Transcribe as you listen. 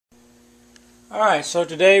Alright, so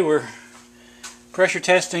today we're pressure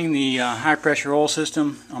testing the high pressure oil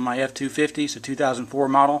system on my F250. It's a 2004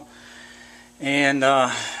 model. And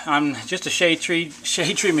I'm just a shade tree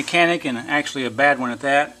mechanic, and actually a bad one at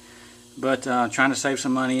that. But trying to save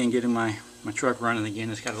some money and getting my truck running again.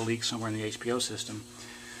 It's got a leak somewhere in the HPO system.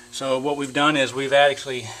 So what we've done is we've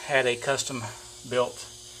actually had a custom built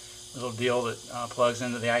little deal that plugs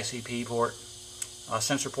into the ICP port,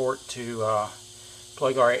 sensor port to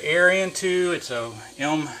plug our air into. It's a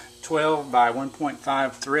M12 by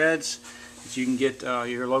 1.5 threads that you can get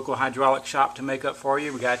your local hydraulic shop to make up for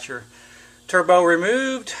you. We got your turbo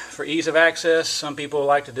removed for ease of access. Some people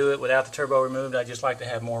like to do it without the turbo removed. I just like to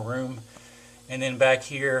have more room. And then back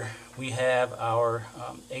here we have our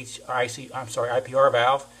IPR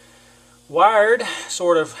valve wired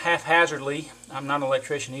sort of haphazardly. I'm not an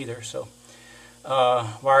electrician either, so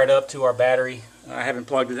wired up to our battery. I haven't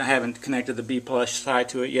plugged it. I haven't connected the B plus side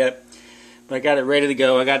to it yet, but I got it ready to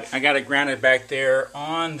go. I got it grounded back there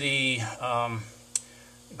on the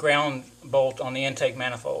ground bolt on the intake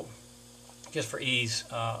manifold, just for ease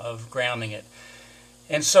of grounding it.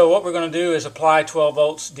 And so what we're going to do is apply 12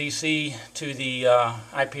 volts DC to the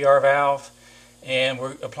IPR valve, and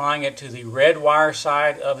we're applying it to the red wire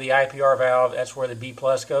side of the IPR valve. That's where the B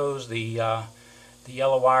plus goes. The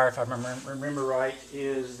yellow wire, if I remember right,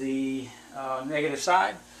 is the negative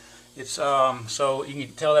side. It's so you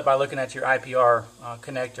can tell that by looking at your IPR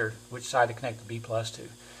connector, which side to connect the B plus to.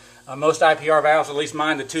 Most IPR valves, at least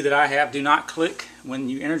mine, the two that I have, do not click when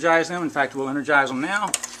you energize them. In fact, we'll energize them now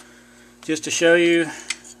just to show you.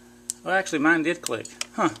 Well, actually, mine did click.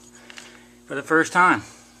 For the first time.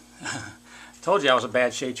 Told you I was a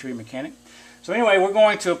bad shade tree mechanic. So anyway, we're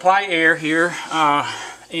going to apply air here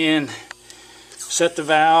and set the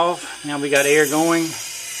valve. Now we got air going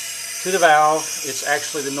to the valve. It's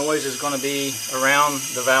actually, the noise is going to be around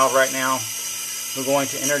the valve right now. We're going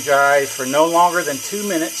to energize for no longer than 2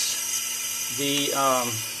 minutes the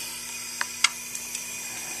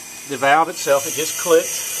valve itself. It just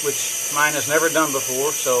clicked, which mine has never done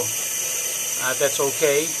before, so that's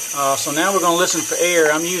okay. So now we're going to listen for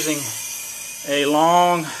air. I'm using a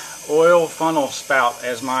long oil funnel spout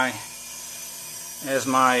as my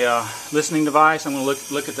listening device. I'm going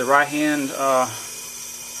to look at the right hand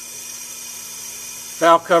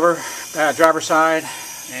valve cover, driver side,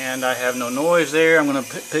 and I have no noise there. I'm going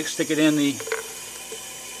to stick it in the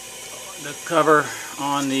cover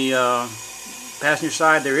on the passenger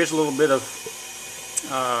side. There is a little bit of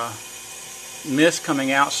mist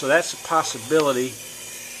coming out, so that's a possibility.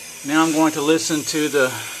 Now I'm going to listen to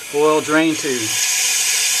the oil drain tube,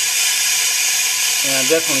 and I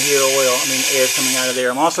definitely hear air coming out of there.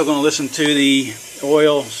 I'm also going to listen to the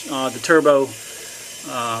oil, the turbo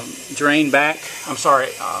drain back. I'm sorry,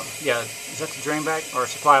 yeah, is that the drain back or a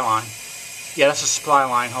supply line? Yeah, that's a supply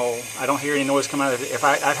line hole. I don't hear any noise coming out of it.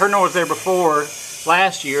 I'd heard noise there before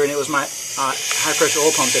last year, and it was my high pressure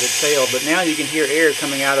oil pump that had failed. But now you can hear air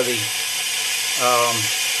coming out of the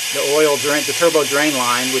oil drain, the turbo drain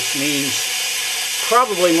line, which means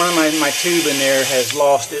probably one of my tube in there has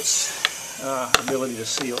lost its ability to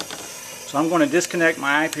seal. So I'm going to disconnect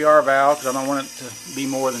my IPR valve because I don't want it to be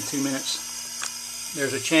more than 2 minutes.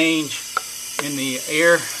 There's a change in the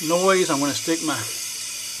air noise. I'm going to stick my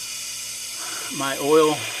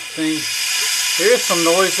oil thing. There is some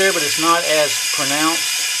noise there, but it's not as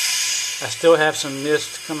pronounced. I still have some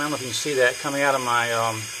mist coming. I don't know if you can see that coming out of my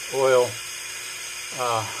oil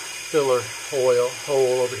filler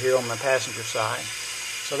hole over here on the passenger side.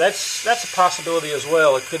 So that's a possibility as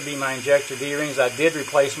well. It could be my injector D-rings. I did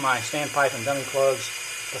replace my standpipe and dummy plugs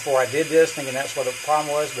before I did this, thinking that's what the problem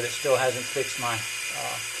was, but it still hasn't fixed my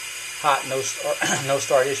hot no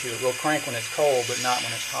start issue. It will crank when it's cold, but not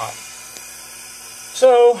when it's hot.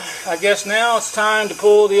 So I guess now it's time to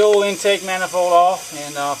pull the old intake manifold off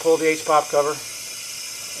and pull the H-pop cover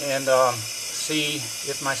and see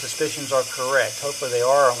if my suspicions are correct. Hopefully they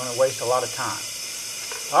are. I'm going to waste a lot of time.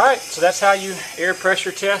 Alright, so that's how you air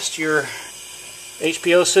pressure test your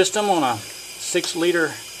HPO system on a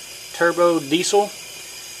 6-liter turbo diesel.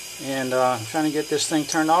 And I'm trying to get this thing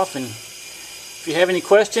turned off. And if you have any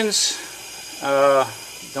questions,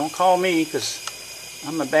 don't call me because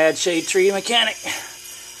I'm a bad shade tree mechanic.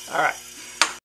 Alright.